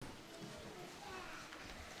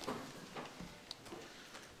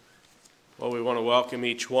Well, we want to welcome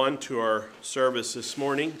each one to our service this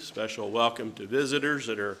morning. Special welcome to visitors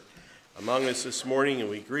that are among us this morning, and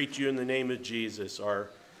we greet you in the name of Jesus, our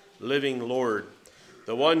living Lord,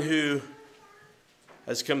 the one who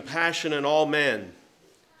has compassion on all men.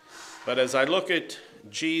 But as I look at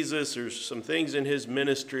Jesus, there's some things in his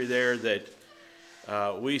ministry there that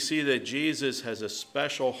we see that Jesus has a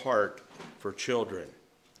special heart for children.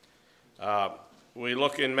 We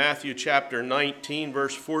look in Matthew chapter 19,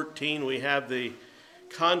 verse 14. We have the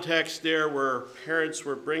context there where parents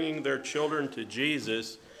were bringing their children to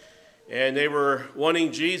Jesus, and they were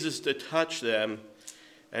wanting Jesus to touch them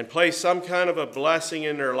and place some kind of a blessing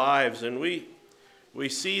in their lives. And we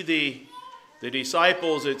see the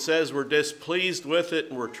disciples, it says, were displeased with it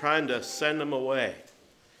and were trying to send them away.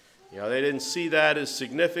 They didn't see that as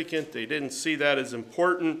significant. They didn't see that as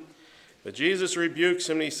important. But Jesus rebukes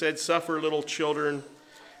them, and he said, "Suffer little children,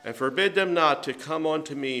 and forbid them not to come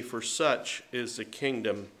unto me, for such is the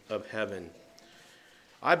kingdom of heaven."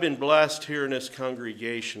 I've been blessed here in this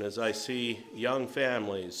congregation as I see young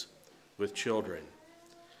families with children.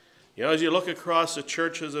 As you look across the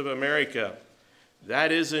churches of America,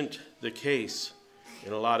 that isn't the case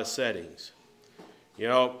in a lot of settings.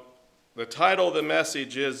 The title of the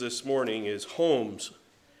message this morning is Homes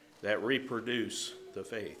That Reproduce the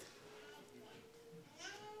Faith.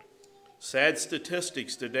 Sad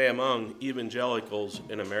statistics today among evangelicals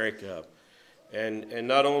in America. And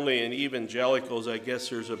not only in evangelicals, I guess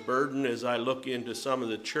there's a burden as I look into some of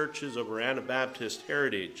the churches of our Anabaptist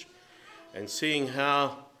heritage and seeing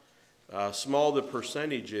how small the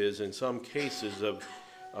percentage is in some cases of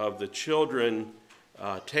the children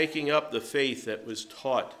taking up the faith that was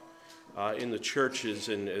taught in the churches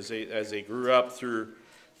and as they grew up through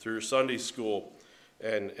Sunday school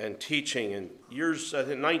and teaching. And years, I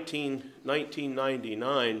think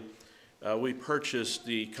 1999, we purchased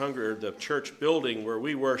the church building where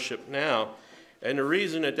we worship now. And the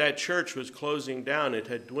reason that church was closing down, it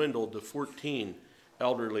had dwindled to 14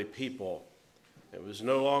 elderly people. It was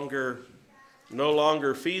no longer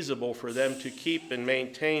feasible for them to keep and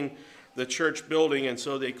maintain the church building, and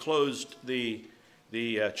so they closed the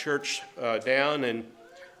church down, and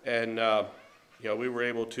we were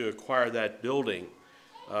able to acquire that building.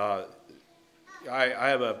 I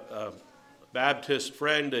have a Baptist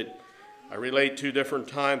friend that I relate to different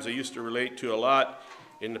times. I used to relate to a lot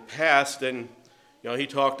in the past, and he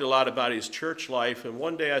talked a lot about his church life. And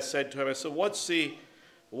one day I said to him, "What's the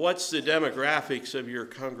demographics of your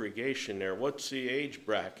congregation there? What's the age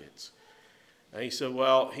brackets?" And he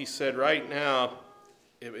said, "Right now,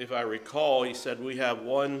 if I recall," he said, "we have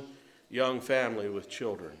one young family with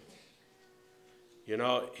children."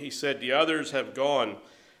 He said the others have gone.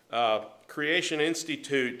 Creation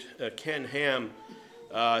Institute, Ken Ham,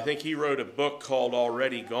 I think he wrote a book called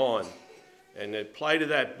Already Gone. And the plight of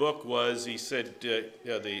that book was, he said,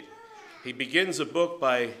 he begins a book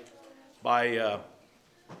by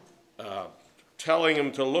telling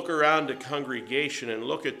them to look around the congregation and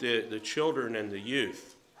look at the children and the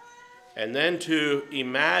youth, and then to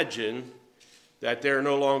imagine that they're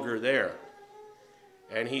no longer there.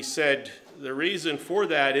 And he said the reason for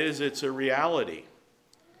that is it's a reality.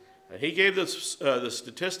 And he gave the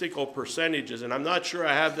statistical percentages, and I'm not sure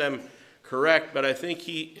I have them correct, but I think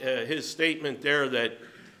his statement there that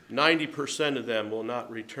 90% of them will not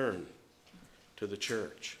return to the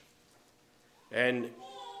church. And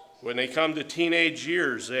when they come to teenage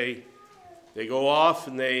years, they go off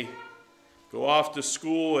and they go off to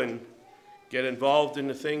school and get involved in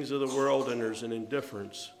the things of the world, and there's an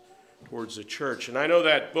indifference towards the church. And I know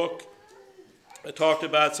that book talked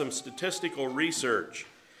about some statistical research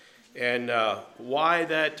and why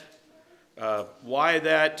that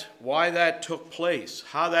took place,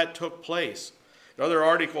 how that took place. Another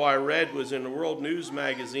article I read was in the World News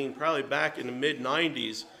magazine, probably back in the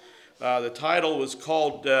mid-90s. The title was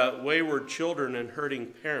called Wayward Children and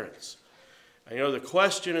Hurting Parents. And, the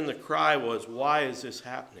question and the cry was, why is this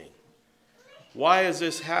happening? Why is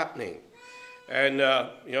this happening? And,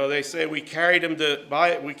 they say we carried them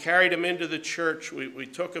into the church. We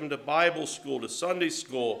took them to Bible school, to Sunday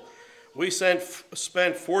school. We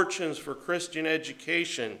spent fortunes for Christian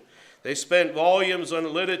education. They spent volumes on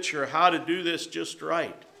literature, how to do this just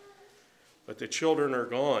right. But the children are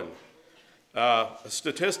gone. A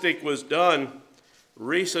statistic was done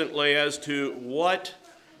recently as to what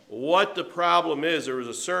the problem is. There was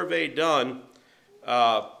a survey done,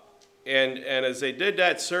 and as they did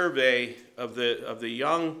that survey of the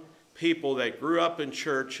young people that grew up in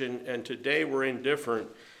church and today were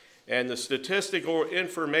indifferent, and the statistical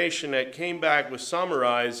information that came back was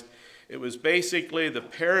summarized, it was basically the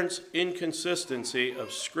parents' inconsistency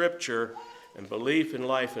of Scripture and belief in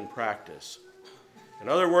life and practice. In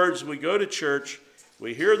other words, we go to church,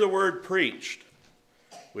 we hear the word preached,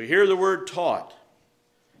 we hear the word taught,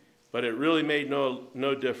 but it really made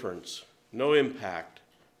no difference, no impact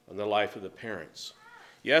on the life of the parents.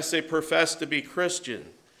 Yes, they professed to be Christian,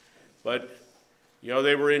 but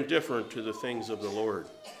they were indifferent to the things of the Lord.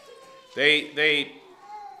 Their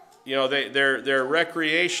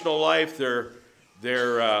recreational life, their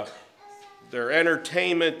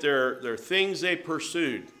entertainment, their things they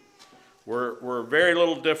pursued were very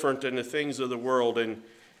little different than the things of the world.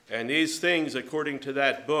 And these things, according to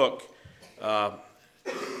that book,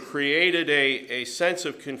 created a sense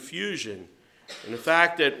of confusion in the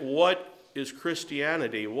fact that what is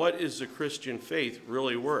Christianity, what is the Christian faith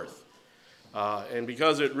really worth? And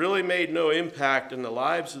because it really made no impact in the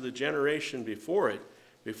lives of the generation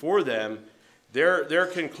before them, their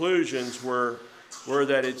conclusions were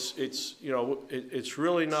that it's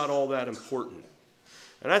really not all that important.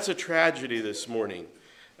 And that's a tragedy this morning.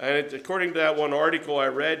 And according to that one article I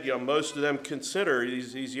read, most of them consider,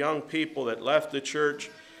 these young people that left the church,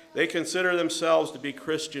 they consider themselves to be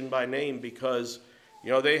Christian by name because,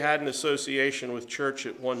 they had an association with church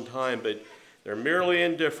at one time, but they're merely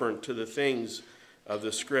indifferent to the things of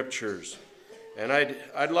the Scriptures. And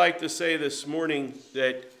I'd like to say this morning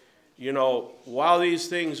that, while these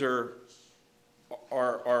things are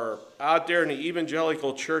out there in the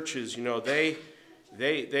evangelical churches, they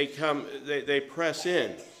press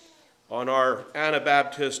in on our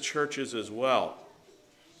Anabaptist churches as well.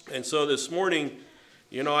 And so this morning,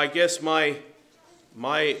 I guess my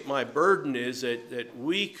burden is that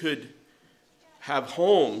we could have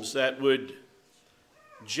homes that would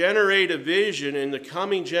generate a vision in the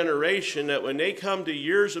coming generation that when they come to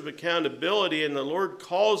years of accountability and the Lord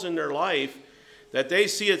calls in their life, that they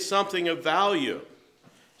see it something of value,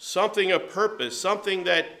 something of purpose, something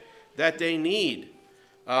that they need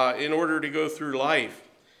in order to go through life.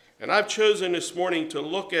 And I've chosen this morning to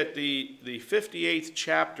look at the 58th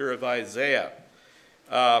chapter of Isaiah.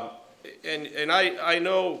 And I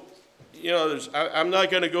know, I'm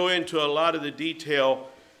not going to go into a lot of the detail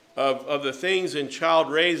of the things in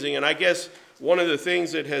child raising. And I guess one of the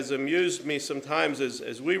things that has amused me sometimes is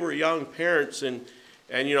as we were young parents and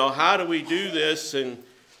how do we do this? And,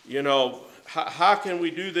 how can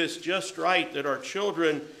we do this just right that our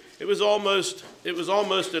children, it was almost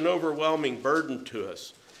an overwhelming burden to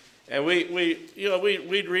us. And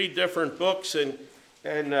we'd read different books and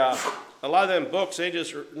a lot of them books, they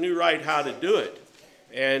just knew right how to do it.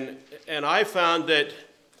 And I found that,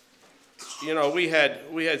 we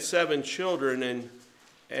had 7 children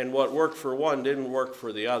and what worked for one didn't work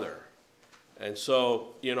for the other. And so,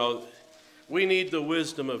 we need the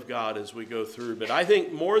wisdom of God as we go through. But I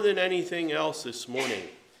think more than anything else this morning,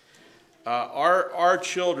 our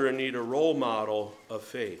children need a role model of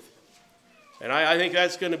faith. And I think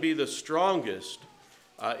that's going to be the strongest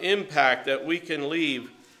impact that we can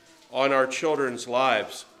leave on our children's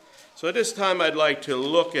lives. So at this time, I'd like to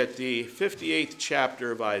look at the 58th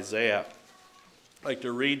chapter of Isaiah. I'd like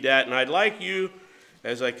to read that, and I'd like you,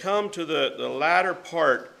 as I come to the latter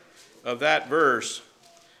part of that verse,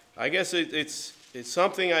 I guess it's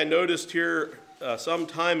something I noticed here some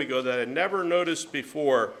time ago that I never noticed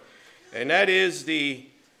before, and that is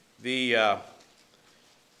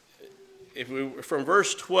from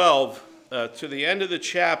verse 12 to the end of the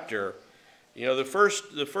chapter. The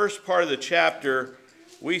first part of the chapter,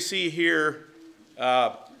 we see here,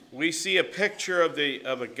 we see a picture of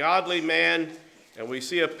a godly man, and we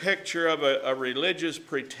see a picture of a religious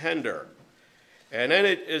pretender. And then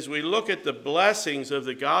as we look at the blessings of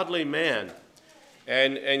the godly man,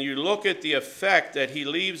 and you look at the effect that he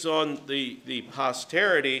leaves on the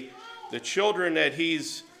posterity, the children that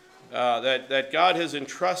that God has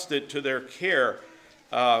entrusted to their care,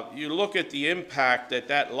 you look at the impact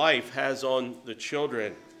that life has on the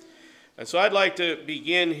children. And so I'd like to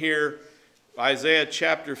begin here, Isaiah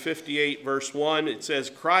chapter 58, verse 1. It says,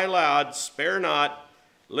 "Cry loud, spare not,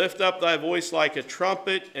 lift up thy voice like a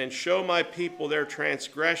trumpet, and show my people their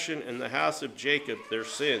transgression, and the house of Jacob their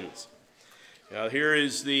sins." Now here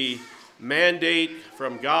is the mandate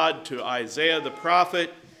from God to Isaiah the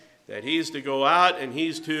prophet, that he's to go out and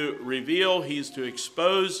he's to reveal, he's to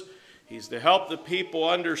expose, he's to help the people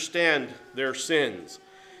understand their sins.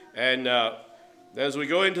 And as we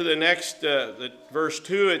go into the next, verse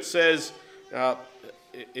 2, it says,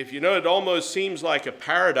 if you know, it almost seems like a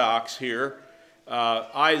paradox here.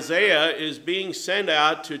 Isaiah is being sent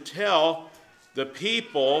out to tell the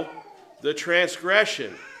people the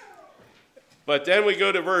transgression. But then we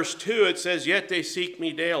go to verse 2, it says, "Yet they seek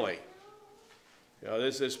me daily."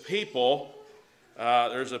 This is people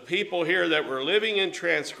There's a people here that were living in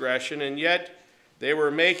transgression, and yet they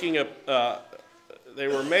were making at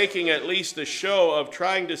least a show of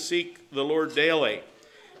trying to seek the Lord daily.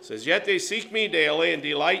 It says, "Yet they seek me daily, and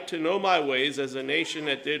delight to know my ways, as a nation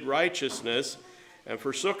that did righteousness, and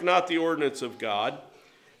forsook not the ordinance of God.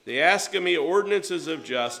 They ask of me ordinances of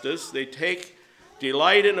justice. They take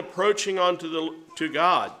delight in approaching to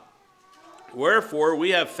God. Wherefore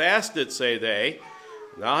we have fasted, say they.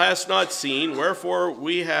 Thou hast not seen. Wherefore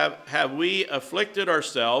have we afflicted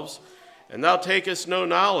ourselves, and thou takest no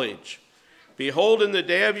knowledge. Behold, in the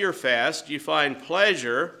day of your fast ye find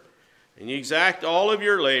pleasure, and ye exact all of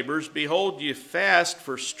your labors. Behold, ye fast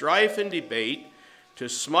for strife and debate, to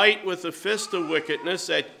smite with the fist of wickedness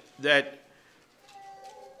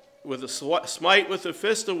smite with the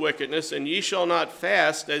fist of wickedness, and ye shall not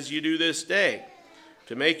fast as ye do this day,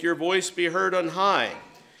 to make your voice be heard on high.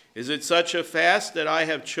 Is it such a fast that I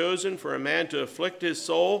have chosen for a man to afflict his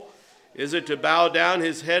soul? Is it to bow down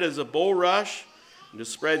his head as a bulrush, and to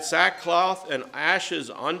spread sackcloth and ashes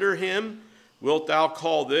under him? Wilt thou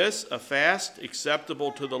call this a fast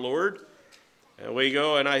acceptable to the Lord?" And we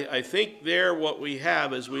go, and I think there what we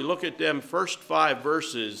have, as we look at them first 5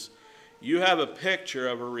 verses, you have a picture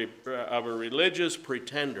of a religious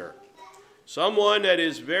pretender. Someone that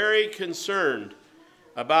is very concerned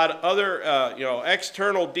about other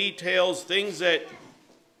external details, things that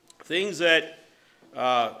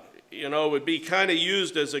would be kind of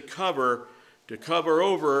used as a cover to cover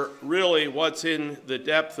over really what's in the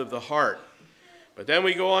depth of the heart. But then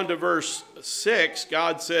we go on to verse 6.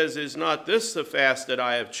 God says, "Is not this the fast that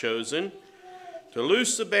I have chosen? To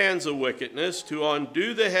loose the bands of wickedness, to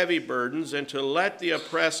undo the heavy burdens, and to let the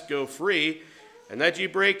oppressed go free, and that ye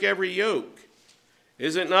break every yoke.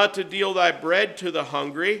 Is it not to deal thy bread to the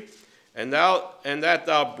hungry, and that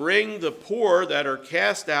thou bring the poor that are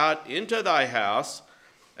cast out into thy house,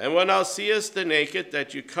 and when thou seest the naked,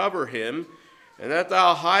 that you cover him, and that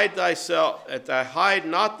thou hide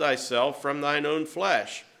not thyself from thine own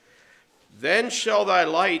flesh? Then shall thy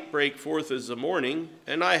light break forth as the morning,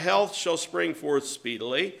 and thy health shall spring forth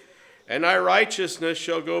speedily, and thy righteousness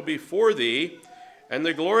shall go before thee, and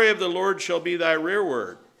the glory of the Lord shall be thy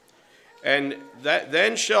rearward. And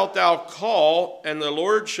then shalt thou call, and the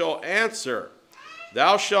Lord shall answer.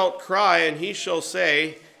 Thou shalt cry, and he shall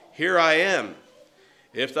say, Here I am.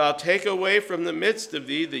 If thou take away from the midst of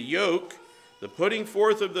thee the yoke, the putting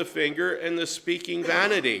forth of the finger, and the speaking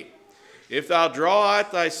vanity. If thou draw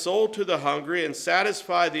out thy soul to the hungry, and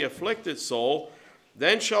satisfy the afflicted soul,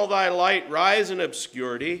 then shall thy light rise in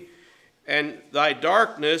obscurity, and thy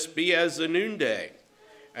darkness be as the noonday.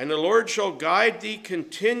 And the Lord shall guide thee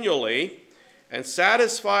continually, and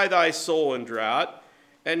satisfy thy soul in drought,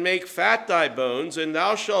 and make fat thy bones, and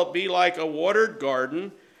thou shalt be like a watered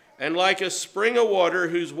garden, and like a spring of water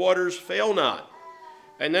whose waters fail not.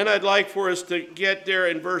 And then I'd like for us to get there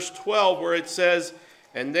in verse 12 where it says,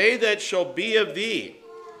 and they that shall be of thee.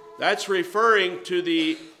 That's referring to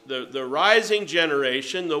the rising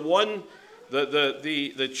generation, the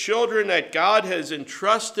children that God has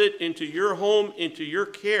entrusted into your home, into your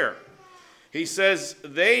care. He says,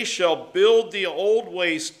 they shall build the old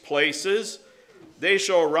waste places. They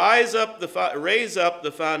shall raise up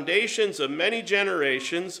the foundations of many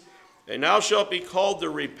generations. And thou shalt be called the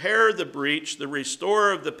repairer of the breach, the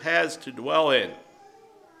restorer of the paths to dwell in.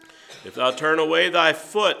 If thou turn away thy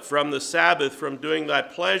foot from the Sabbath, from doing thy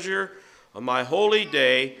pleasure on my holy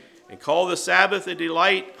day, and call the Sabbath a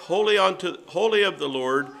delight, holy of the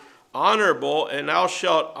Lord, honorable, and thou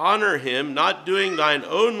shalt honor him, not doing thine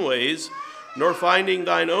own ways, nor finding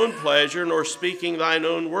thine own pleasure, nor speaking thine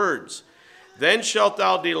own words. Then shalt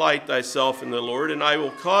thou delight thyself in the Lord, and I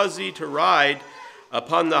will cause thee to ride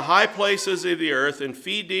upon the high places of the earth, and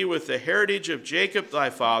feed thee with the heritage of Jacob thy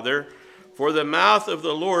father, for the mouth of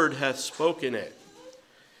the Lord hath spoken it.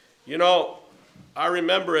 You know, I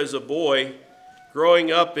remember as a boy growing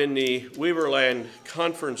up in the Weaverland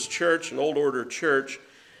Conference Church, an old order church.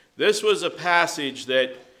 This was a passage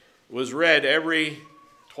that was read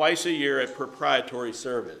twice a year at preparatory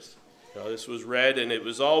service. This was read, and it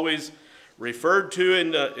was always referred to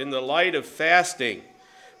in the light of fasting.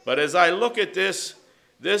 But as I look at this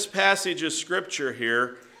passage of scripture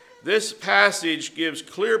here, this passage gives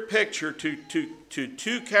clear picture to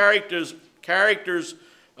two characters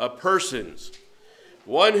of persons.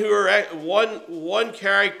 One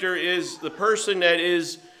character is the person that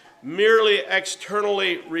is merely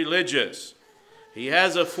externally religious. He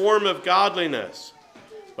has a form of godliness,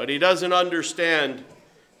 but he doesn't understand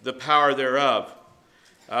the power thereof.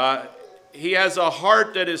 He has a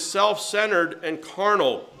heart that is self-centered and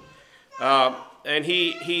carnal. And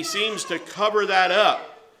he seems to cover that up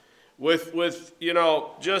with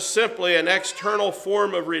just simply an external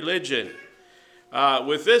form of religion.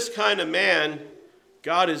 With this kind of man,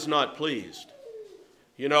 God is not pleased.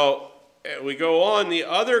 We go on, the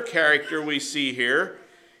other character we see here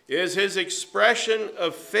is his expression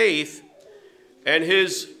of faith, and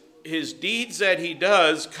his deeds that he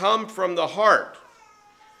does come from the heart.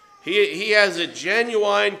 He has a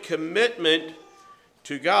genuine commitment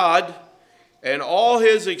to God, and all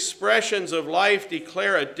his expressions of life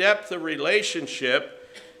declare a depth of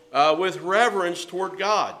relationship with reverence toward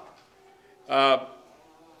God.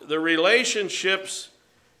 The relationships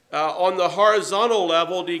on the horizontal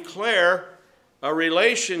level declare a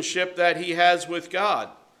relationship that he has with God.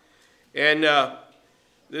 And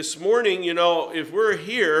this morning, if we're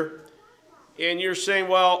here and you're saying,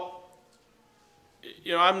 well,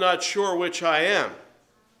 I'm not sure which I am.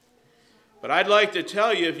 But I'd like to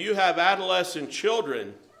tell you, if you have adolescent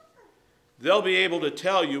children, they'll be able to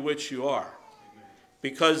tell you which you are.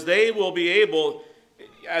 Because they will be able,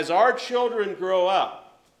 as our children grow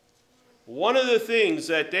up, one of the things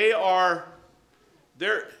that they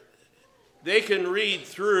can read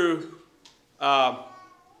through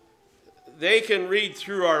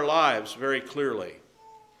our lives very clearly.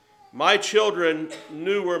 My children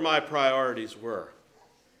knew where my priorities were.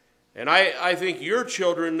 And I think your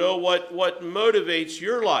children know what motivates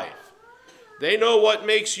your life. They know what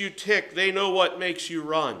makes you tick. They know what makes you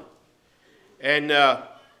run. And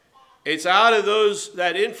it's out of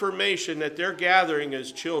that information that they're gathering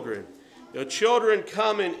as children. Children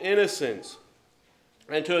come in innocence.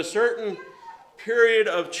 And to a certain period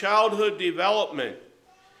of childhood development,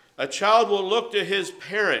 a child will look to his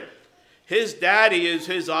parent. His daddy is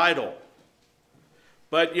his idol.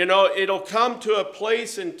 But, it'll come to a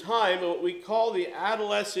place in time, what we call the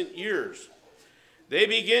adolescent years. They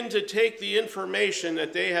begin to take the information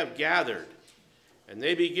that they have gathered, and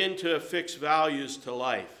they begin to affix values to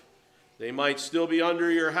life. They might still be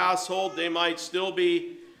under your household. They might still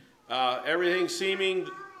be everything seeming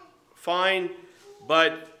fine.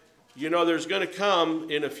 But, there's going to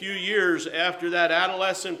come in a few years after that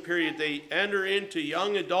adolescent period, they enter into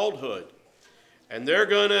young adulthood. And they're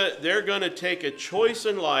gonna take a choice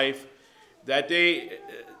in life that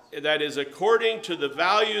is according to the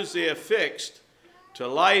values they have fixed to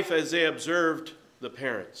life as they observed the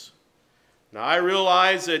parents. Now I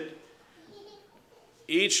realize that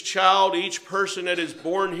each child, each person that is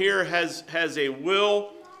born here has a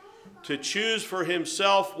will to choose for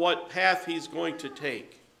himself what path he's going to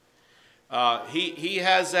take. He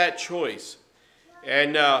has that choice.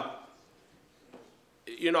 And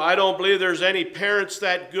I don't believe there's any parents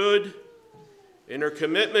that good in their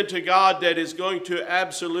commitment to God that is going to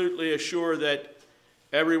absolutely assure that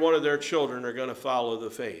every one of their children are going to follow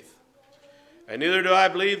the faith. And neither do I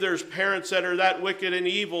believe there's parents that are that wicked and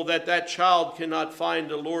evil that child cannot find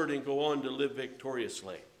the Lord and go on to live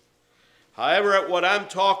victoriously. However, what I'm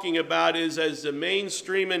talking about is as the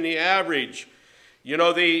mainstream and the average, the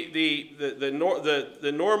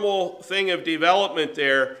normal thing of development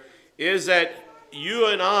there is that you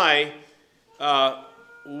and I,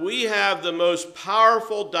 we have the most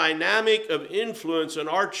powerful dynamic of influence on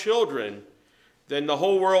our children than the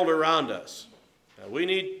whole world around us. We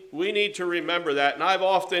need to remember that. And I've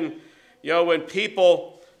often, when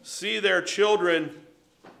people see their children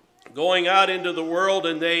going out into the world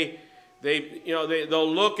and they'll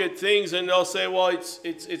look at things and they'll say, well,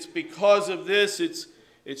 it's because of this,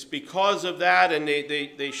 it's because of that, and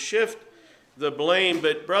they shift the blame.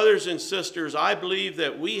 But brothers and sisters, I believe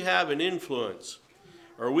that we have an influence,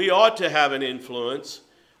 or we ought to have an influence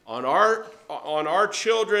on our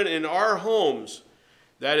children in our homes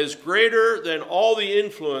that is greater than all the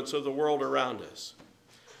influence of the world around us.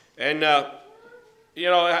 And I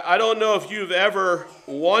don't know if you've ever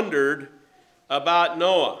wondered about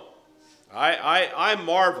Noah. I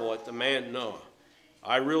marvel at the man Noah.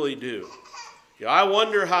 I really do. I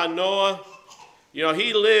wonder how Noah,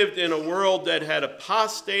 he lived in a world that had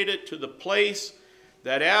apostated to the place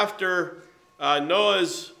that after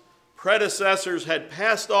Noah's predecessors had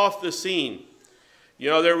passed off the scene,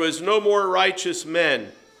 there was no more righteous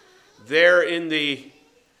men there in the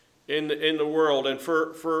world. And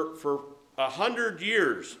for 100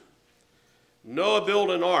 years, Noah built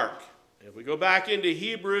an ark. If we go back into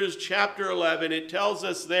Hebrews chapter 11, it tells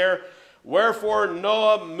us there, wherefore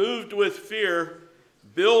Noah, moved with fear,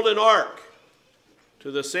 built an ark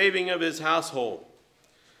to the saving of his household.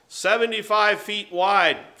 75 feet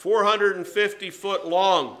wide, 450 foot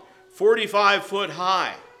long, 45 foot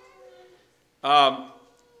high.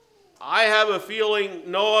 I have a feeling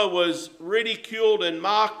Noah was ridiculed and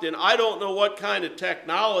mocked, and I don't know what kind of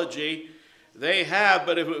technology they have,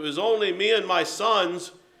 but if it was only me and my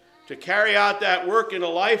sons to carry out that work in a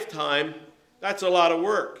lifetime, that's a lot of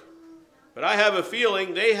work. But I have a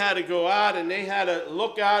feeling they had to go out and they had to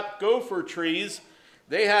look out gopher trees.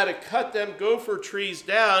 They had to cut them gopher trees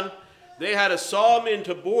down. They had to saw them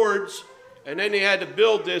into boards, and then they had to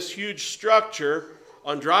build this huge structure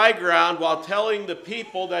on dry ground while telling the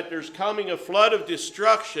people that there's coming a flood of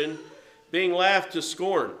destruction, being laughed to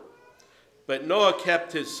scorn. But Noah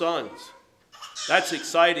kept his sons. That's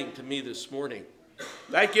exciting to me this morning.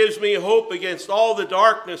 That gives me hope against all the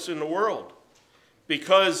darkness in the world,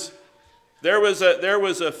 because there was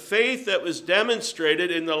a faith that was demonstrated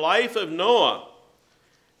in the life of Noah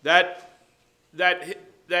that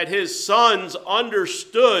his sons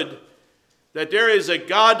understood that there is a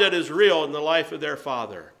God that is real in the life of their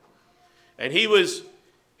father. And they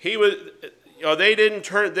didn't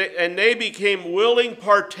turn, and they became willing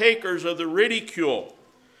partakers of the ridicule.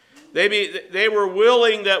 They were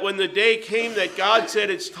willing that when the day came that God said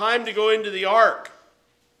it's time to go into the ark,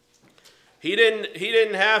 he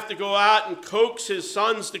didn't have to go out and coax his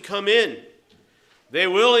sons to come in. They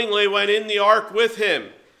willingly went in the ark with him,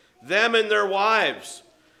 them and their wives.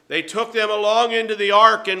 They took them along into the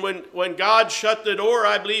ark, and when God shut the door,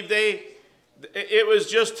 I believe it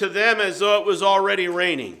was just to them as though it was already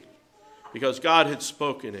raining, because God had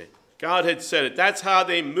spoken it. God had said it. That's how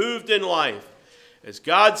they moved in life. As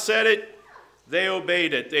God said it, they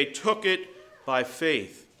obeyed it. They took it by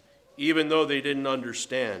faith, even though they didn't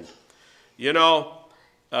understand. You know,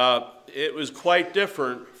 it was quite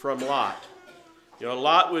different from Lot. You know,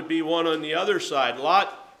 Lot would be one on the other side.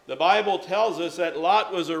 Lot, the Bible tells us that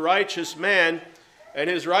Lot was a righteous man, and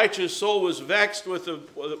his righteous soul was vexed with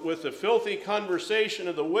the filthy conversation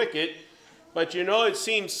of the wicked. But you know, it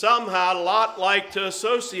seems somehow Lot liked to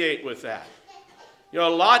associate with that. You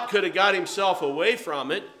know, Lot could have got himself away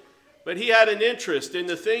from it, but he had an interest in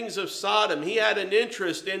the things of Sodom. He had an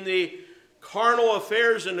interest in the carnal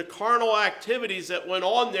affairs and the carnal activities that went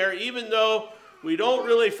on there, even though we don't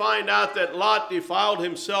really find out that Lot defiled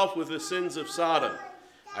himself with the sins of Sodom.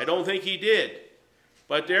 I don't think he did.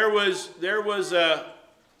 But there was an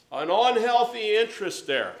unhealthy interest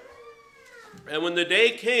there. And when the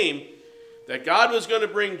day came that God was going to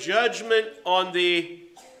bring judgment on the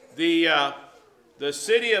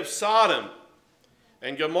city of Sodom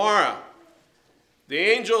and Gomorrah, the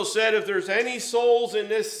angel said, if there's any souls in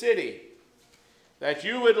this city that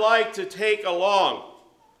you would like to take along,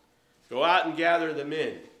 go out and gather them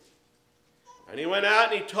in. And he went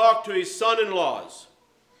out and he talked to his son-in-laws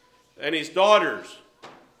and his daughters.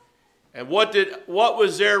 And what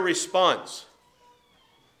was their response?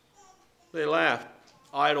 They laughed.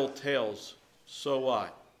 Idle tales. So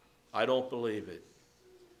what? I don't believe it.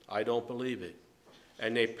 I don't believe it.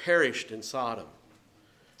 And they perished in Sodom.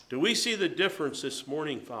 Do we see the difference this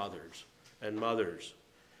morning, fathers and mothers?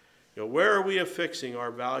 You know, where are we affixing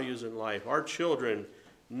our values in life? Our children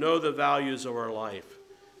know the values of our life.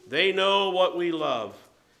 They know what we love.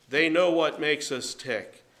 They know what makes us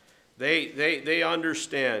tick. They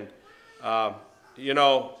understand. You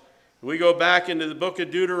know, we go back into the book of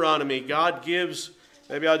Deuteronomy. God gives,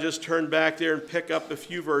 maybe I'll just turn back there and pick up a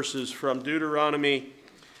few verses from Deuteronomy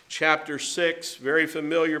chapter 6, very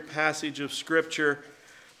familiar passage of Scripture.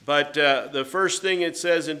 But the first thing it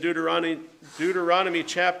says in Deuteronomy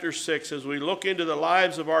chapter 6, as we look into the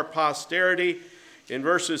lives of our posterity, in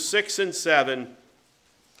verses 6 and 7,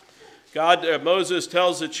 Moses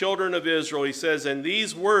tells the children of Israel, he says, and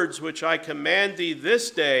these words which I command thee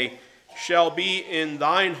this day shall be in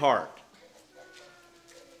thine heart.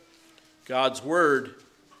 God's word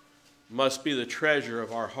must be the treasure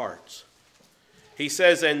of our hearts. He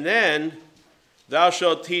says, and then thou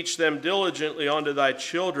shalt teach them diligently unto thy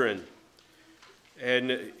children.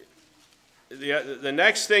 And the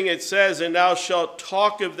next thing it says, and thou shalt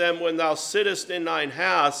talk of them when thou sittest in thine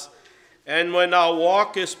house, and when thou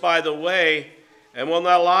walkest by the way, and when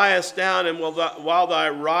thou liest down, and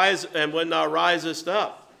when thou risest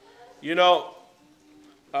up. You know,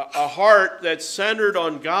 a heart that's centered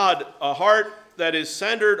on God, a heart that is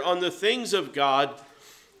centered on the things of God,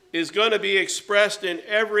 is going to be expressed in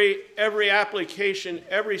every application,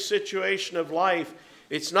 every situation of life.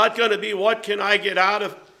 It's not going to be, what can I get out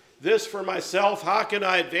of this for myself? How can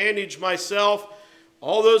I advantage myself?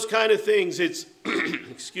 All those kind of things. It's,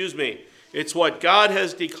 excuse me, it's what God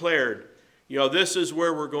has declared. You know, this is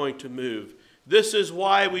where we're going to move. This is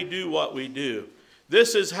why we do what we do.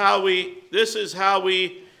 This is how we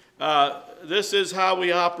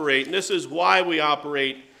operate, and this is why we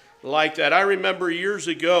operate like that. I remember years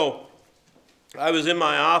ago, I was in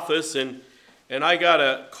my office, and I got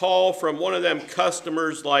a call from one of them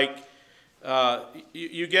customers, like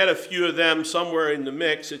you get a few of them somewhere in the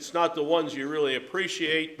mix. It's not the ones you really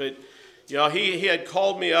appreciate, but he had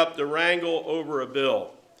called me up to wrangle over a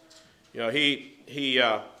bill. He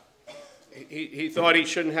thought he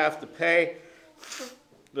shouldn't have to pay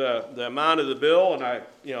the amount of the bill, and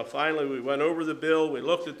finally we went over the bill. We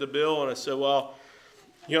looked at the bill, and I said, well,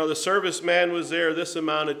 the serviceman was there this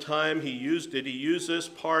amount of time. Did he use this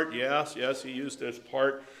part? Yes, he used this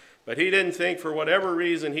part. But he didn't think, for whatever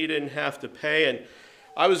reason, he didn't have to pay. And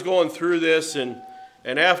I was going through this, and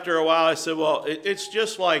after a while I said, well, it's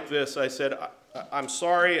just like this. I said, I'm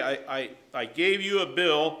sorry, I gave you a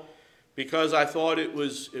bill because I thought it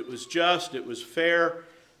was just, it was fair.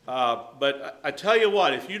 But I tell you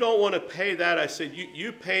what, if you don't want to pay that, I said,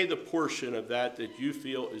 you pay the portion of that you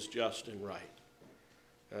feel is just and right.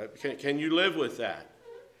 Can you live with that?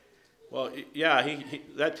 Well, yeah,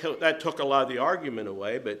 that took a lot of the argument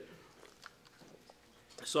away. But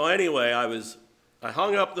so anyway, I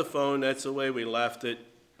hung up the phone. That's the way we left it.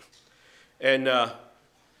 And I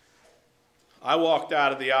walked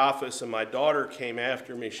out of the office, and my daughter came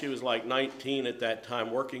after me. She was like 19 at that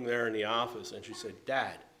time, working there in the office. And she said,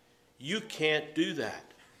 Dad, you can't do that.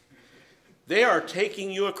 They are taking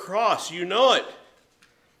you across. You know it.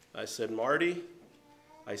 I said, Marty,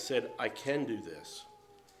 I can do this.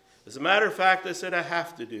 As a matter of fact, I said, I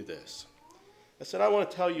have to do this. I said, I want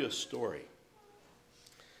to tell you a story.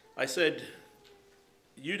 I said,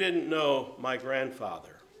 you didn't know my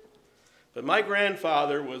grandfather, but my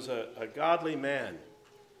grandfather was a godly man.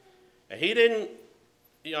 And he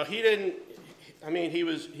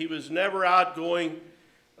was never outgoing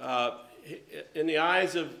in the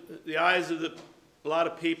eyes of a lot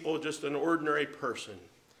of people, just an ordinary person.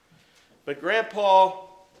 But Grandpa,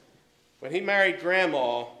 when he married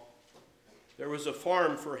Grandma, there was a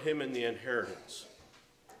farm for him in the inheritance.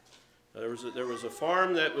 There was a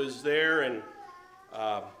farm that was there, and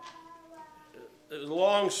it was a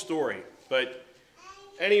long story. But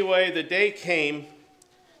anyway, the day came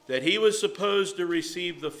that he was supposed to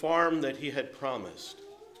receive the farm that he had promised.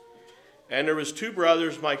 And there was two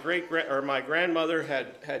brothers. My grandmother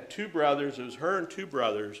had two brothers. It was her and two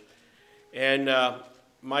brothers. And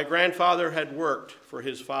my grandfather had worked for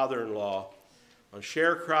his father-in-law on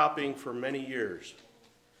sharecropping for many years.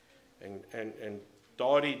 And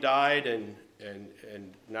Dottie died, and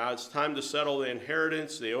now it's time to settle the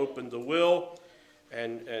inheritance. They opened the will,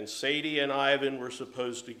 and Sadie and Ivan were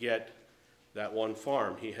supposed to get that one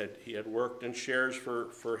farm. He had worked in shares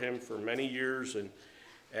for him for many years,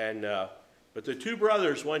 but the two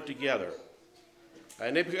brothers went together.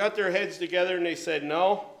 And they got their heads together, and they said,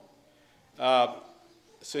 no,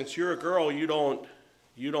 since you're a girl, you don't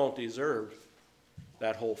deserve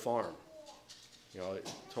that whole farm.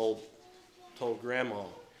 Told Grandma,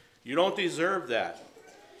 you don't deserve that.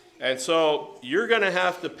 And so you're going to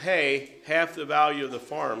have to pay half the value of the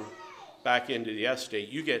farm back into the estate.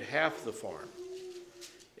 You get half the farm.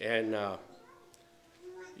 And,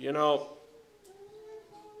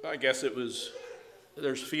 I guess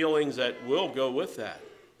there's feelings that will go with that.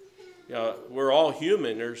 We're all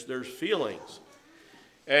human. There's feelings.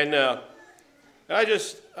 And I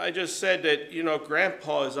just said that,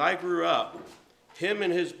 Grandpa, as I grew up, him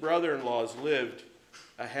and his brother-in-laws lived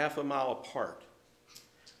a half a mile apart.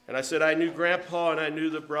 And I said, I knew Grandpa and I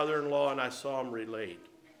knew the brother-in-law, and I saw them relate.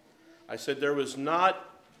 I said, there was not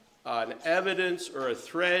an evidence or a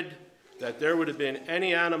thread that there would have been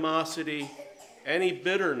any animosity, any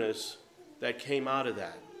bitterness that came out of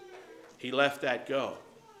that. He let that go.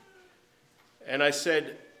 And I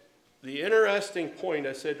said, the interesting point,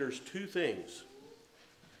 I said, there's two things.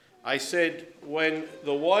 I said, when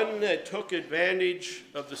the one that took advantage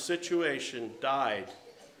of the situation died,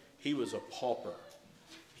 he was a pauper.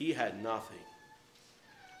 He had nothing.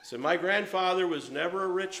 I said, my grandfather was never a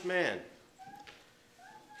rich man.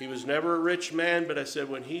 He was never a rich man, but I said,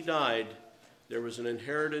 when he died, there was an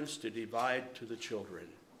inheritance to divide to the children.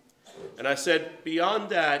 And I said, beyond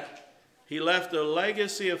that, he left a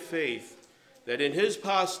legacy of faith that in his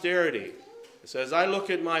posterity, it says, I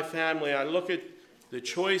look at my family, I look at the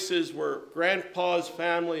choices where Grandpa's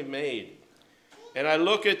family made, and I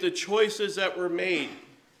look at the choices that were made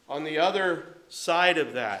on the other side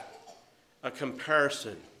of that, a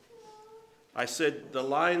comparison. I said, the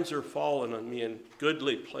lines are falling on me in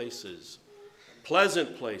goodly places,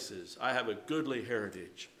 pleasant places. I have a goodly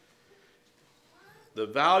heritage. The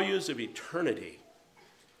values of eternity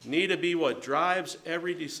need to be what drives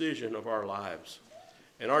every decision of our lives.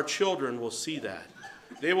 And our children will see that.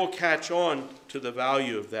 They will catch on to the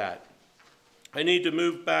value of that. I need to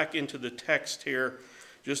move back into the text here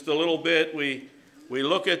just a little bit. We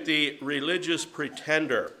look at the religious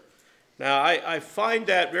pretender. Now, I find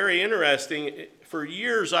that very interesting. For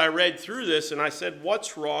years, I read through this, and I said,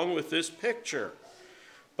 what's wrong with this picture?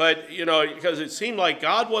 But, because it seemed like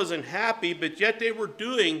God wasn't happy, but yet they were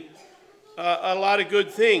doing a lot of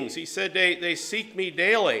good things. He said, they seek me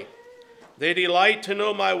daily. They delight to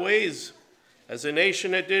know my ways. As a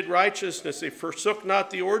nation that did righteousness, they forsook not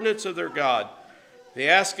the ordinance of their God. They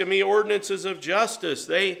asked of me ordinances of justice.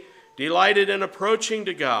 They delighted in approaching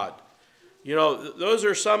to God. Those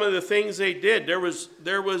are some of the things they did. There was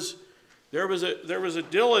a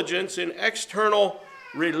diligence in external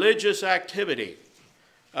religious activity.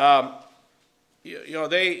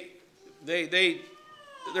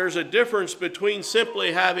 There's a difference between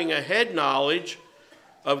simply having a head knowledge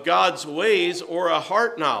of God's ways or a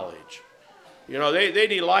heart knowledge. They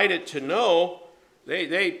delighted to know.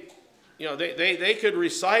 They could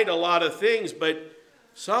recite a lot of things, but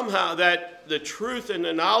somehow that the truth and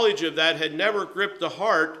the knowledge of that had never gripped the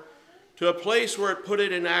heart to a place where it put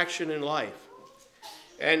it in action in life.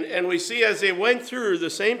 And we see as they went through, the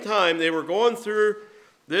same time they were going through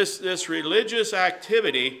this religious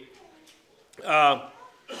activity,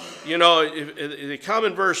 if they come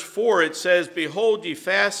in verse 4, it says, behold, ye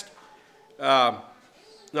fast.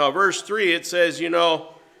 Verse 3, it says,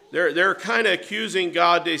 they're kind of accusing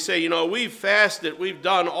God. They say, we've fasted, we've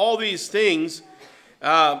done all these things.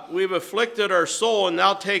 We've afflicted our soul, and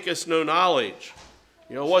thou takest no knowledge.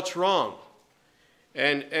 What's wrong?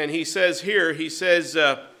 And he says here,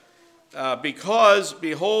 because,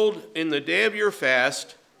 behold, in the day of your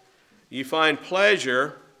fast, ye find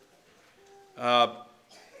pleasure.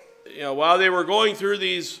 While they were going through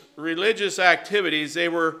these religious activities,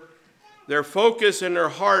 their focus and their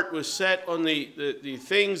heart was set on the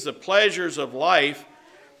things, the pleasures of life.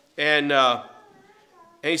 And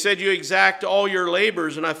he said, you exact all your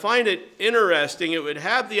labors. And I find it interesting. It would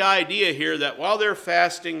have the idea here that while they're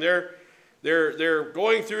fasting, they're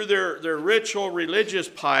going through their ritual religious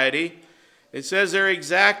piety. It says they're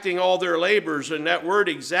exacting all their labors. And that word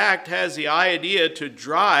exact has the idea to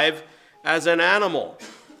drive as an animal.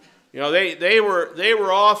 They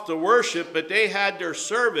were off to worship, but they had their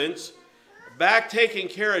servants back taking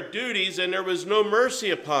care of duties, and there was no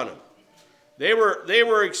mercy upon them. They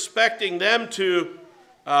were expecting them to,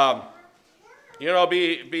 there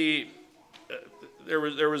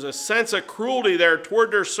was a sense of cruelty there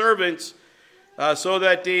toward their servants, so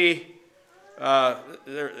that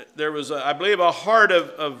there was, I believe, a heart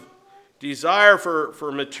of desire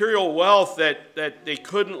for material wealth that they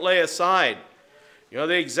couldn't lay aside.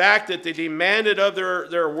 They exacted, they demanded of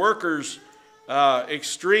their workers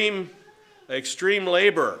extreme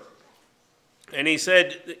labor. And he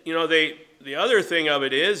said, the other thing of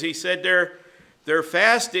it is, he said they're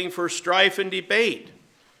fasting for strife and debate.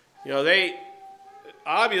 They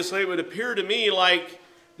obviously, it would appear to me like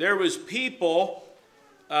there was people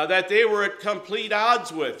that they were at complete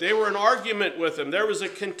odds with. They were in argument with them. There was a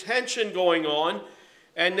contention going on,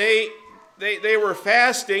 and they were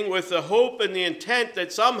fasting with the hope and the intent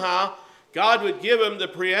that somehow God would give them the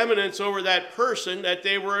preeminence over that person that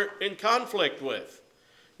they were in conflict with.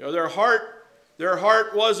 Their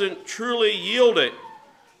heart wasn't truly yielded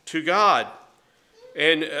to God.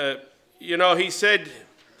 And, he said,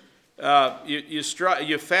 you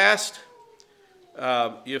fast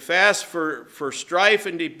for strife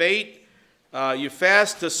and debate. You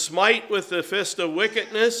fast to smite with the fist of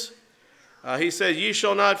wickedness. He says, ye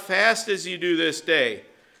shall not fast as ye do this day,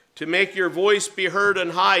 to make your voice be heard on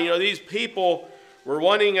high. These people were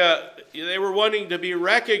wanting to be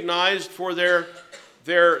recognized for their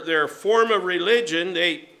form of religion.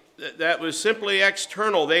 That was simply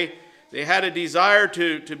external. They had a desire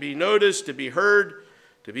to be noticed, to be heard,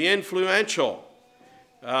 to be influential.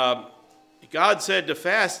 God said the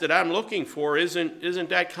fast that I'm looking for isn't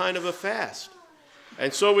that kind of a fast.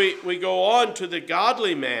 And so we go on to the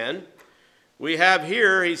godly man. We have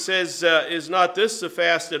here, he says, is not this the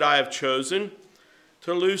fast that I have chosen,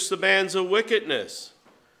 to loose the bands of wickedness?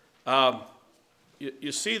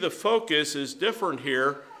 You see, the focus is different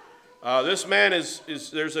here. This man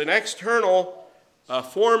there's an external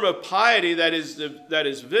form of piety that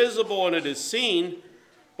is visible and it is seen,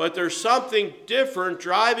 but there's something different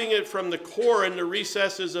driving it from the core and the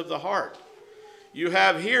recesses of the heart. You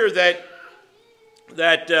have here that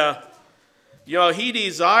he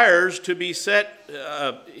desires to be set,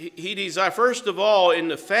 first of all, in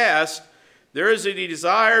the fast, there is a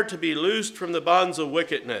desire to be loosed from the bonds of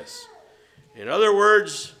wickedness. In other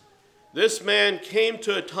words, this man came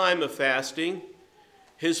to a time of fasting.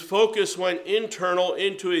 his focus went internal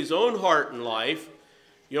into his own heart and life.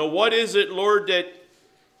 You know, what is it, Lord,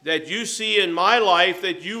 that you see in my life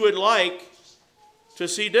that you would like to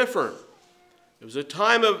see different? It was a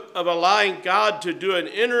time of allowing God to do an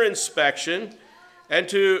inner inspection and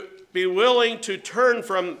to be willing to turn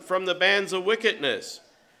from the bands of wickedness.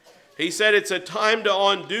 He said it's a time to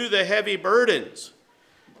undo the heavy burdens.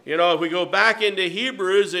 You know, if we go back into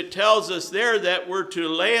Hebrews, it tells us there that we're to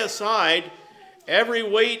lay aside every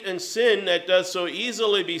weight and sin that does so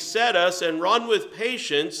easily beset us and run with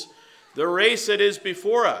patience the race that is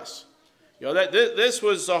before us. You know, that this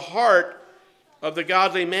was the heart of the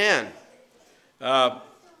godly man.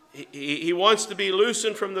 He wants to be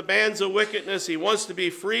loosened from the bands of wickedness. He wants to be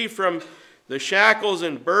free from the shackles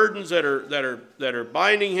and burdens that are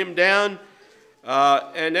binding him down.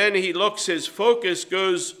 And then his focus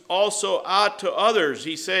goes also out to others.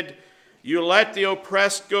 He said, you let the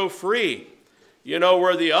oppressed go free. You know,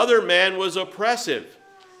 where the other man was oppressive.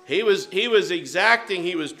 He was exacting,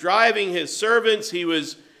 he was driving his servants, he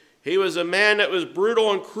was a man that was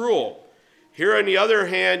brutal and cruel. Here on the other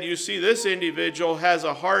hand, you see this individual has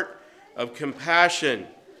a heart of compassion,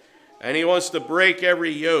 and he wants to break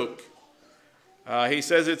every yoke. He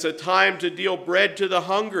says it's a time to deal bread to the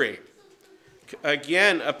hungry.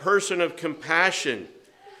 Again, a person of compassion.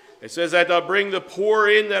 It says that thou bring the poor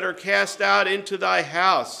in that are cast out into thy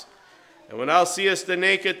house. And when thou seest the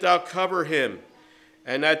naked, thou cover him,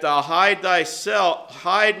 and that thou hide not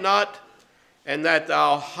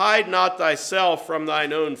thyself from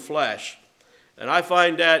thine own flesh. And I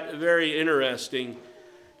find that very interesting.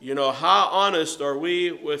 You know, how honest are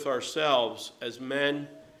we with ourselves as men?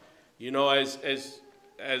 You know,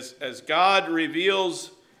 as God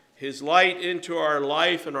reveals his light into our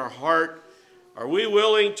life and our heart, are we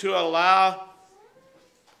willing to allow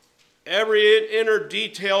every inner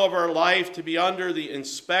detail of our life to be under the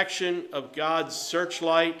inspection of God's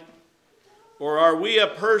searchlight? Or are we a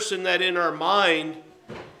person that in our mind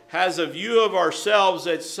has a view of ourselves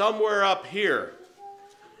that's somewhere up here,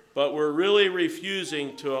 but we're really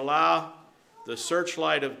refusing to allow the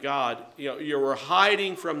searchlight of God? You know, we're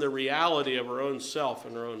hiding from the reality of our own self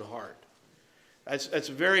and our own heart. That's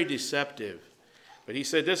very deceptive. But he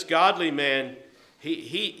said this godly man,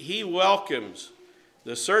 he welcomes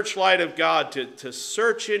the searchlight of God to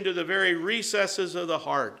search into the very recesses of the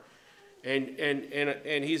heart.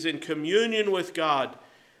 And he's in communion with God,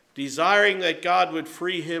 desiring that God would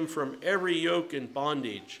free him from every yoke and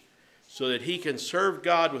bondage so that he can serve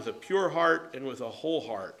God with a pure heart and with a whole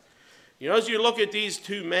heart. You know, as you look at these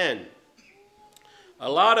two men, a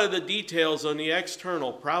lot of the details on the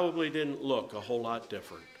external probably didn't look a whole lot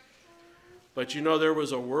different. But you know, there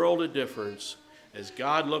was a world of difference as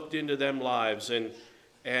God looked into them lives. And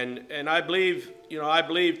I believe,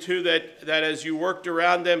 too, that as you worked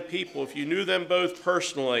around them people, if you knew them both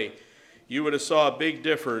personally, you would have saw a big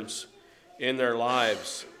difference in their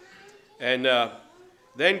lives. And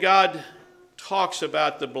then God talks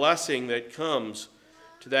about the blessing that comes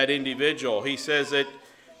to that individual. He says that,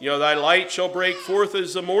 thy light shall break forth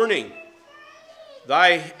as the morning.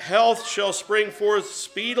 Thy health shall spring forth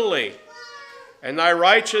speedily. And thy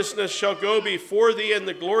righteousness shall go before thee, and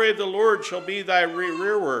the glory of the Lord shall be thy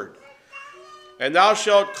rearward. And thou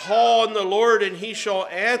shalt call on the Lord, and he shall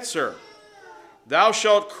answer. Thou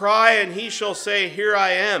shalt cry, and he shall say, Here I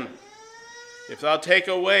am. If thou take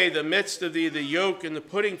away the midst of thee the yoke, and the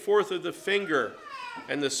putting forth of the finger,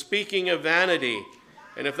 and the speaking of vanity,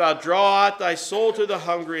 and if thou draw out thy soul to the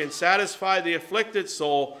hungry, and satisfy the afflicted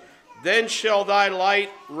soul, then shall thy light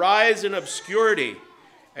rise in obscurity,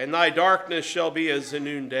 and thy darkness shall be as the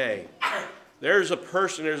noonday. There's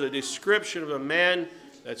a description of a man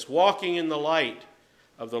that's walking in the light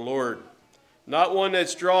of the Lord, not one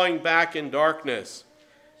that's drawing back in darkness.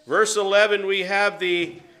 Verse 11, we have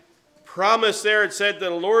the promise there. It said, the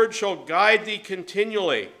Lord shall guide thee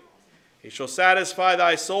continually. He shall satisfy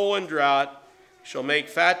thy soul in drought. He shall make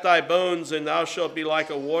fat thy bones, and thou shalt be like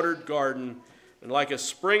a watered garden, and like a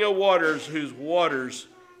spring of waters whose waters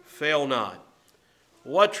fail not.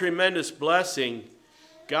 What tremendous blessing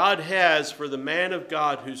God has for the man of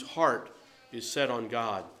God whose heart is set on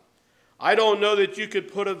God. I don't know that you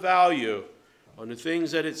could put a value on the things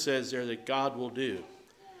that it says there that God will do.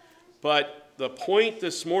 But the point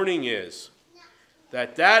this morning is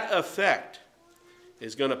that effect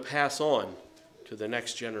is going to pass on to the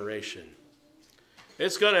next generation.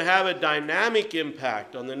 It's going to have a dynamic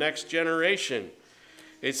impact on the next generation.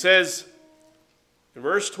 It says, in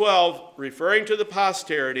verse 12, referring to the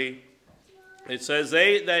posterity, it says,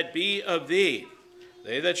 they that be of thee,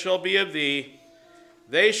 they that shall be of thee,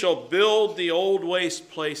 they shall build the old waste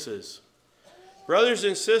places. Brothers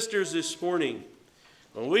and sisters, this morning,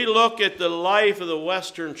 when we look at the life of the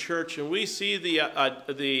Western church and we see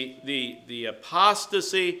the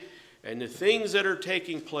apostasy and the things that are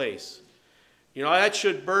taking place, that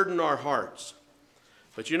should burden our hearts.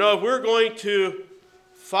 But if we're going to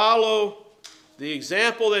follow the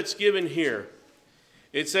example that's given here,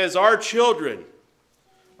 it says our children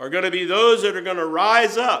are going to be those that are going to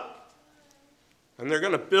rise up and they're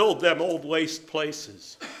going to build them old waste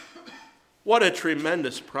places. What a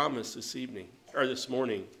tremendous promise this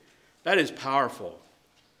morning. That is powerful.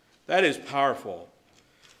 That is powerful.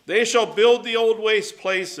 They shall build the old waste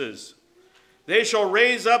places. They shall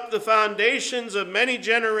raise up the foundations of many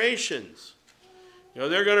generations.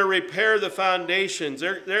 They're going to repair the foundations.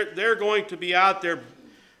 They're going to be out there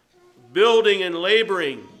building and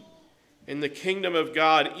laboring in the kingdom of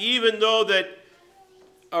God, even though that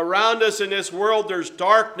around us in this world there's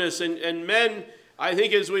darkness and men. I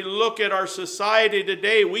think as we look at our society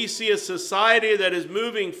today, we see a society that is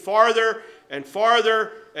moving farther and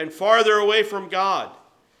farther and farther away from God.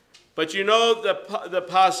 But the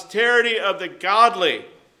posterity of the godly,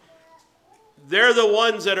 they're the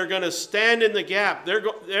ones that are going to stand in the gap. They're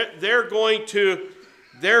going to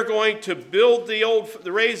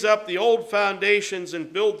raise up the old foundations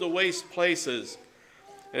and build the waste places.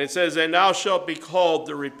 And it says, and thou shalt be called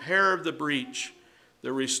the repairer of the breach,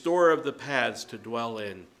 the restorer of the paths to dwell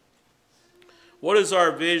in. What is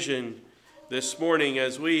our vision this morning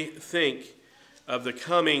as we think of the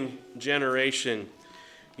coming generation?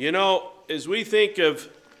 As we think of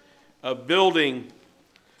building,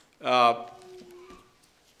 God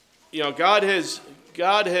has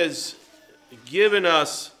given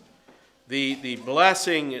us the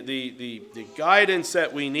blessing, the guidance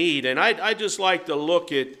that we need. And I'd just like to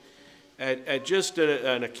look at just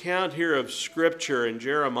an account here of Scripture in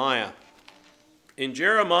Jeremiah. In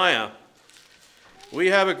Jeremiah, we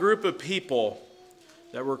have a group of people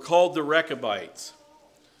that were called the Rechabites.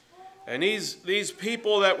 And these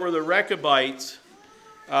people that were the Rechabites,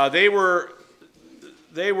 they were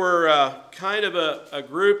kind of a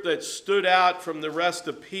group that stood out from the rest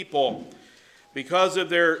of people because of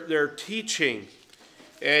their teaching.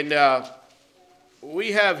 And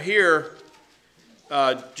we have here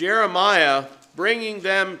Jeremiah bringing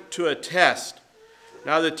them to a test.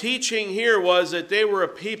 Now the teaching here was that they were a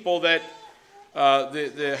people that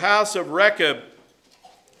the house of Rechab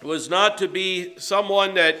was not to be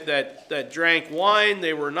someone that drank wine.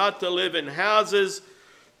 They were not to live in houses,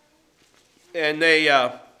 and they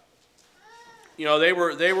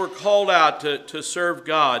were called out to serve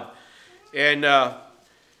God. And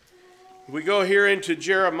we go here into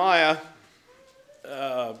Jeremiah.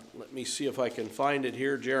 Let me see if I can find it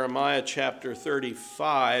here. Jeremiah chapter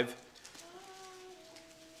 35.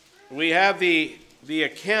 We have the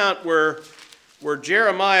account where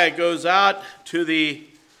Jeremiah goes out to the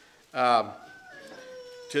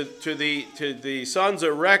sons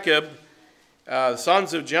of Rechab,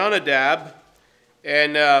 sons of Jonadab,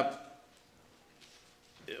 and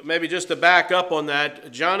maybe just to back up on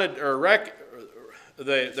that,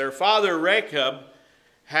 their father Rechab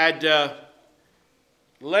had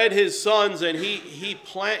led his sons, and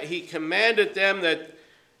he commanded them that,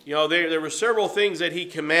 there were several things that he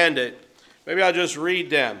commanded. Maybe I'll just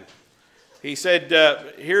read them. He said,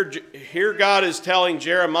 here God is telling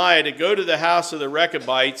Jeremiah to go to the house of the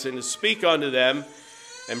Rechabites and to speak unto them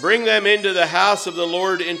and bring them into the house of the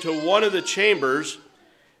Lord into one of the chambers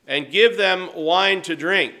and give them wine to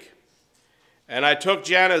drink. And I took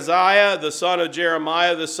Janaziah, the son of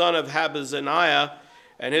Jeremiah, the son of Habazaniah,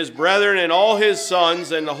 and his brethren and all his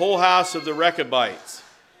sons and the whole house of the Rechabites.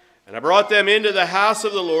 And I brought them into the house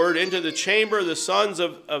of the Lord, into the chamber of the sons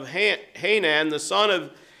of Hanan, the son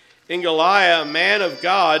of Ingaliah, a man of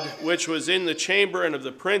God, which was in the chamber, and of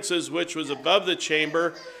the princes, which was above the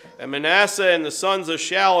chamber, and Manasseh and the sons of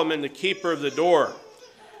Shallum, and the keeper of the door.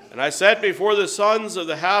 And I set before the sons of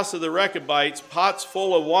the house of the Rechabites pots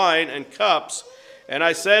full of wine and cups, and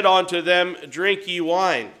I said unto them, drink ye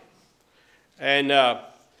wine. And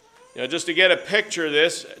just to get a picture of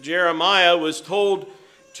this, Jeremiah was told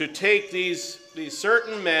to take these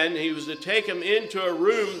certain men. He was to take them into a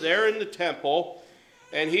room there in the temple,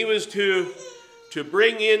 and he was to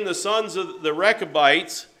bring in the sons of the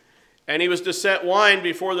Rechabites, and he was to set wine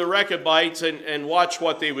before the Rechabites and watch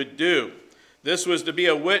what they would do. This was to be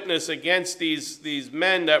a witness against these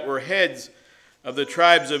men that were heads of the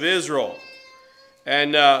tribes of Israel.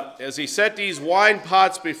 And as he set these wine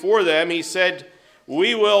pots before them, he said,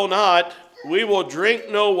 we will drink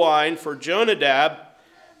no wine, for Jonadab,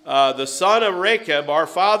 the son of Rechab, our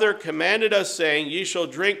father, commanded us, saying, ye shall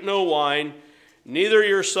drink no wine, neither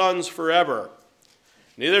your sons forever.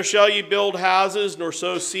 Neither shall ye build houses, nor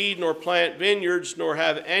sow seed, nor plant vineyards, nor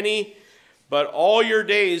have any, but all your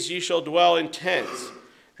days ye shall dwell in tents,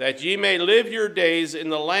 that ye may live your days in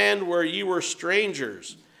the land where ye were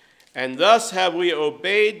strangers. And thus have we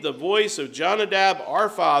obeyed the voice of Jonadab our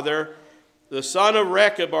father, the son of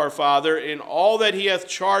Rechab our father, in all that he hath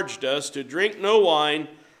charged us, to drink no wine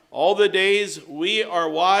all the days, we, our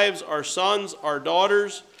wives, our sons, our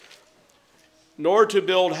daughters, nor to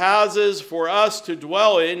build houses for us to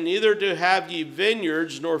dwell in, neither to have ye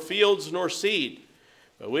vineyards, nor fields, nor seed.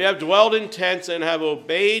 But we have dwelt in tents, and have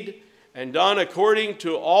obeyed and done according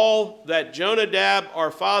to all that Jonadab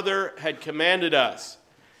our father had commanded us.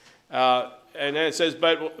 And then it says,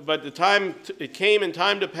 but the time it came in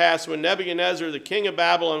time to pass, when Nebuchadnezzar the king of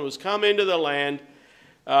Babylon was come into the land,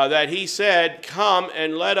 that he said, Come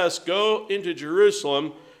and let us go into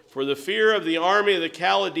Jerusalem, for the fear of the army of the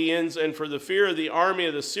Chaldeans, and for the fear of the army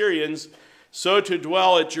of the Syrians, so to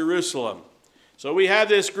dwell at Jerusalem. So we have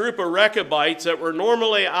this group of Rechabites that were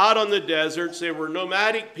normally out on the deserts. They were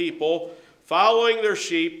nomadic people following their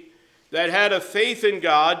sheep that had a faith in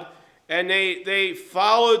God, and they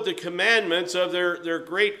followed the commandments of their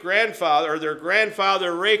great-grandfather, or their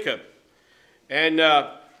grandfather Rechab. And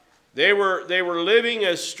they were living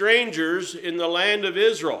as strangers in the land of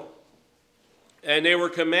Israel. And they were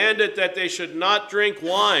commanded that they should not drink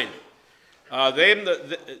wine.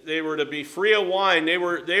 They were to be free of wine. They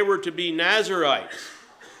were to be Nazarites.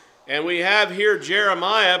 And we have here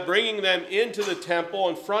Jeremiah bringing them into the temple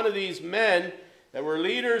in front of these men that were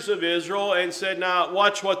leaders of Israel, and said, now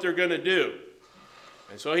watch what they're going to do.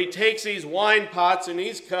 And so he takes these wine pots and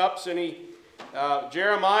these cups, and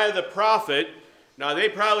Jeremiah the prophet, now they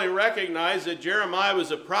probably recognize that Jeremiah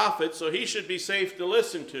was a prophet, so he should be safe to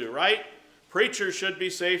listen to, right? Preachers should be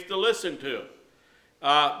safe to listen to.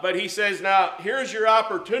 But he says, now here's your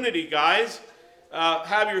opportunity, guys.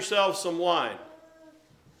 Have yourselves some wine.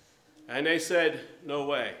 And they said, no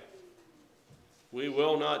way. We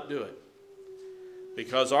will not do it.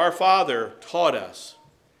 Because our father taught us.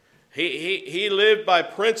 He lived by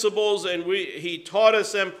principles, and he taught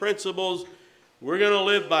us them principles. We're going to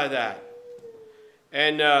live by that.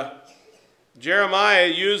 And Jeremiah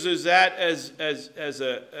uses that as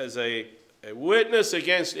a witness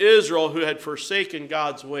against Israel, who had forsaken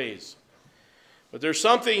God's ways. But there's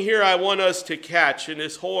something here I want us to catch in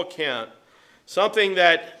this whole account. Something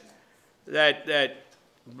that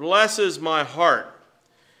blesses my heart.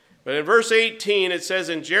 But in verse 18 it says,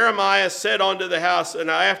 And Jeremiah said unto the house,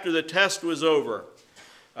 and after the test was over,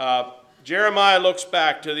 Jeremiah looks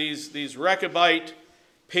back to these Rechabite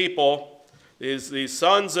people, these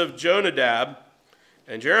sons of Jonadab,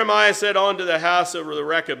 and Jeremiah said unto the house of the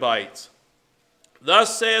Rechabites,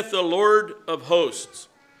 Thus saith the Lord of hosts,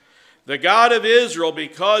 the God of Israel,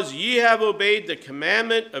 because ye have obeyed the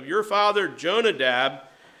commandment of your father Jonadab,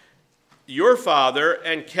 your father,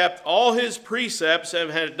 and kept all his precepts,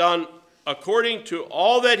 and had done according to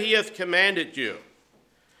all that he hath commanded you.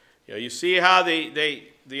 You see how the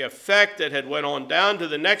effect that had went on down to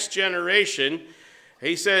the next generation.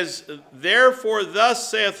 He says, Therefore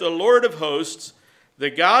thus saith the Lord of hosts,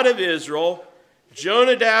 the God of Israel,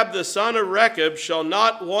 Jonadab the son of Rechab shall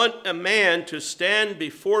not want a man to stand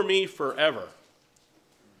before me forever.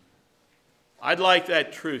 I'd like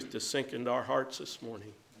that truth to sink into our hearts this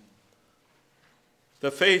morning.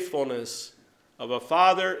 The faithfulness of a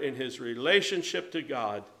father in his relationship to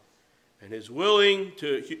God, and is willing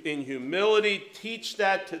to, in humility, teach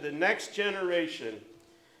that to the next generation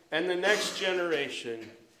and the next generation,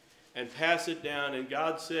 and pass it down. And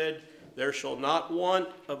God said, There shall not want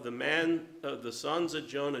of the sons of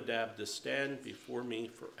Jonadab to stand before me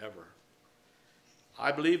forever.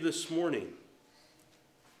 I believe this morning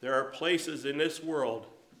there are places in this world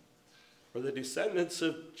where the descendants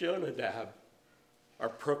of Jonadab are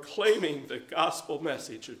proclaiming the gospel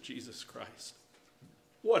message of Jesus Christ.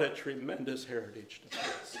 What a tremendous heritage to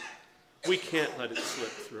us. We can't let it slip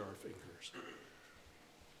through our fingers.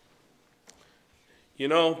 You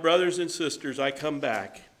know, brothers and sisters, I come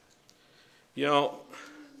back. You know,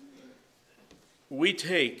 we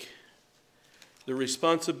take the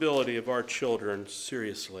responsibility of our children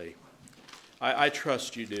seriously. I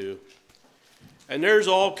trust you do. And there's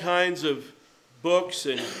all kinds of books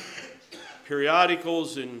and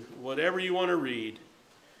periodicals and whatever you want to read.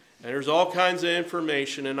 And there's all kinds of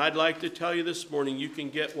information. And I'd like to tell you this morning, you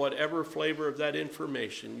can get whatever flavor of that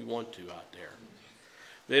information you want to out there.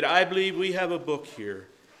 That I believe we have a book here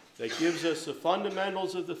that gives us the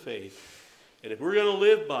fundamentals of the faith. And if we're going to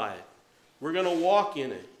live by it, we're going to walk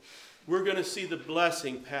in it, we're going to see the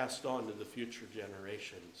blessing passed on to the future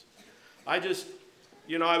generations.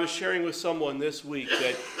 I was sharing with someone this week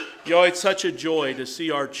that, it's such a joy to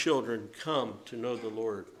see our children come to know the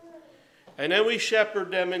Lord. And then we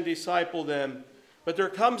shepherd them and disciple them, but there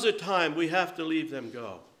comes a time we have to leave them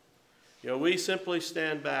go. We simply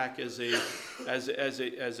stand back as a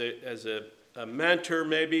mentor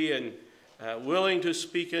maybe, and willing to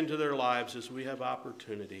speak into their lives as we have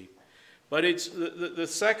opportunity. But it's the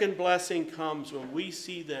second blessing comes when we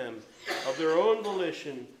see them of their own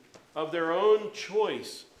volition, of their own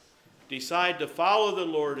choice, decide to follow the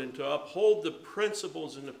Lord and to uphold the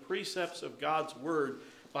principles and the precepts of God's word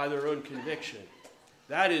by their own conviction.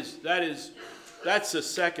 That's the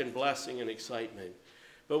second blessing and excitement.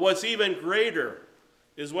 But what's even greater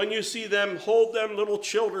is when you see them hold them little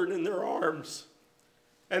children in their arms,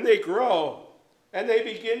 and they grow, and they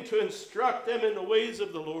begin to instruct them in the ways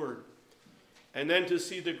of the Lord, and then to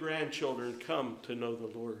see the grandchildren come to know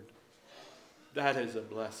the Lord. That is a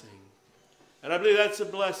blessing. And I believe that's a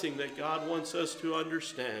blessing that God wants us to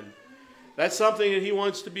understand. That's something that he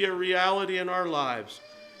wants to be a reality in our lives.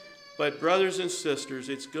 But brothers and sisters,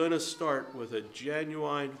 it's going to start with a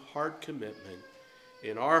genuine heart commitment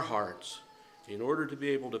in our hearts in order to be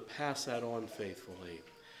able to pass that on faithfully.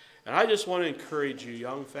 And I just want to encourage you,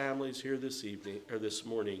 young families here this evening or this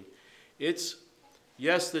morning.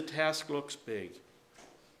 Yes, the task looks big.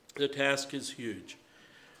 The task is huge.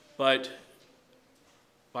 But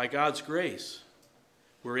by God's grace,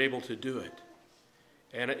 we're able to do it.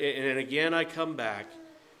 And again, I come back.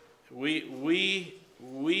 We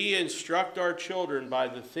instruct our children by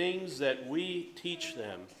the things that we teach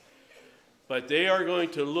them. But they are going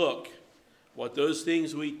to look what those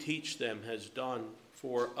things we teach them has done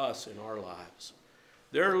for us in our lives.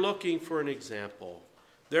 They're looking for an example.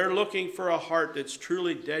 They're looking for a heart that's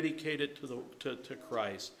truly dedicated to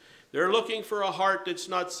Christ. They're looking for a heart that's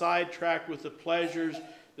not sidetracked with the pleasures,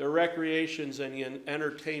 the recreations, and the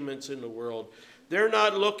entertainments in the world. They're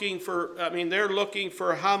looking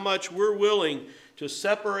for how much we're willing to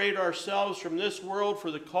separate ourselves from this world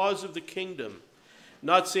for the cause of the kingdom,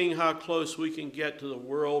 not seeing how close we can get to the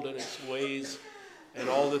world and its ways and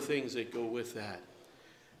all the things that go with that.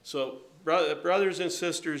 So, brothers and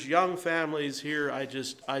sisters, young families here, I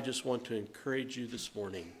just want to encourage you this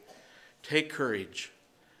morning. Take courage.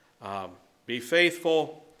 Be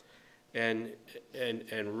faithful and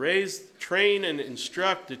train and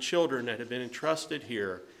instruct the children that have been entrusted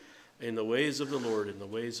here in the ways of the Lord, in the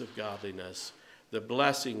ways of godliness. The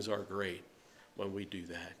blessings are great when we do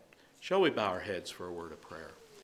that. Shall we bow our heads for a word of prayer?